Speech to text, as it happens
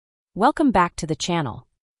Welcome back to the channel.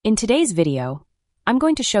 In today's video, I'm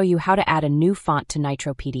going to show you how to add a new font to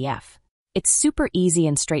Nitro PDF. It's super easy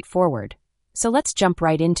and straightforward, so let's jump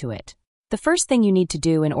right into it. The first thing you need to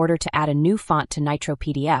do in order to add a new font to Nitro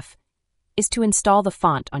PDF is to install the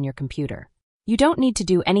font on your computer. You don't need to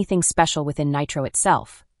do anything special within Nitro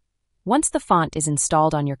itself. Once the font is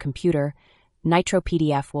installed on your computer, Nitro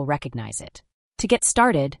PDF will recognize it. To get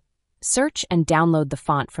started, search and download the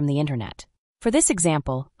font from the internet. For this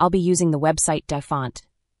example, I'll be using the website typography,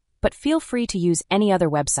 but feel free to use any other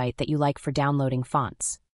website that you like for downloading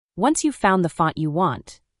fonts. Once you've found the font you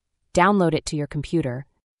want, download it to your computer.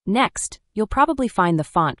 Next, you'll probably find the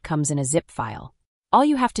font comes in a zip file. All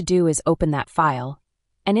you have to do is open that file,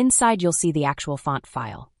 and inside you'll see the actual font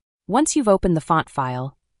file. Once you've opened the font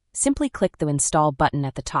file, simply click the Install button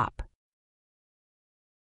at the top.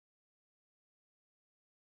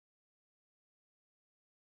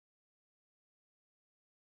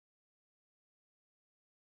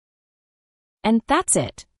 And that's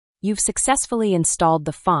it. You've successfully installed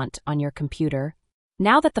the font on your computer.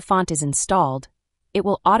 Now that the font is installed, it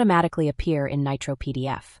will automatically appear in Nitro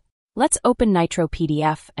PDF. Let's open Nitro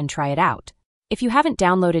PDF and try it out. If you haven't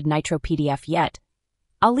downloaded Nitro PDF yet,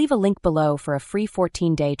 I'll leave a link below for a free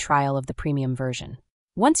 14-day trial of the premium version.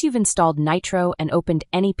 Once you've installed Nitro and opened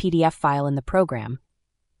any PDF file in the program,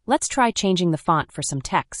 let's try changing the font for some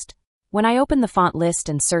text. When I open the font list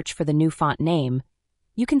and search for the new font name,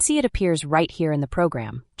 you can see it appears right here in the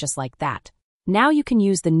program, just like that. Now you can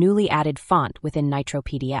use the newly added font within Nitro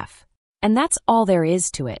PDF. And that's all there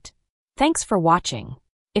is to it. Thanks for watching.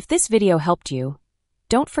 If this video helped you,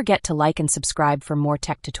 don't forget to like and subscribe for more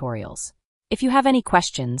tech tutorials. If you have any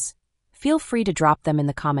questions, feel free to drop them in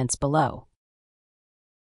the comments below.